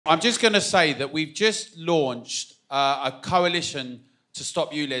I'm just going to say that we've just launched a coalition to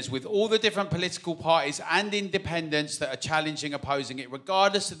stop ULEZ with all the different political parties and independents that are challenging, opposing it,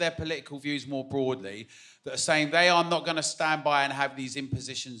 regardless of their political views more broadly, that are saying they are not going to stand by and have these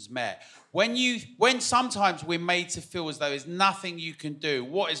impositions met. When sometimes we're made to feel as though there's nothing you can do,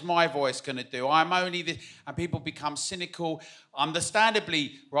 what is my voice going to do? I'm only this, and people become cynical.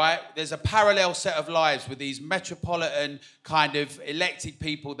 Understandably, right, there's a parallel set of lives with these metropolitan kind of elected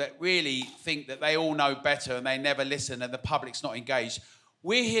people that really think that they all know better and they never listen and the public's not engaged.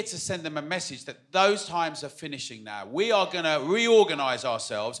 We're here to send them a message that those times are finishing now. We are going to reorganise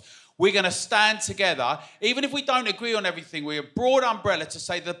ourselves. We're going to stand together. Even if we don't agree on everything, we're a broad umbrella to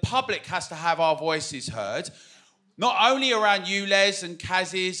say the public has to have our voices heard. Not only around ULEZ and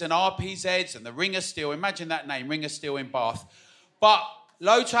CASs and RPZs and the Ring of Steel, imagine that name, Ring of Steel in Bath, but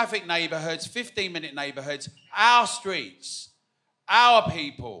low traffic neighbourhoods, 15-minute neighbourhoods, our streets, our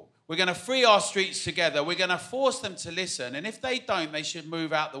people. We're going to free our streets together. We're going to force them to listen. And if they don't, they should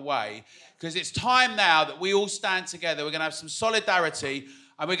move out the way. Because it's time now that we all stand together. We're going to have some solidarity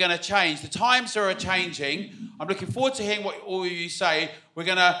and we're going to change. The times are changing. I'm looking forward to hearing what all of you say. We're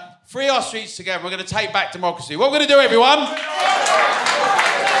going to free our streets together. We're going to take back democracy. What we're going to do, everyone?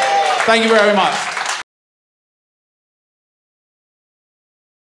 Thank you very much.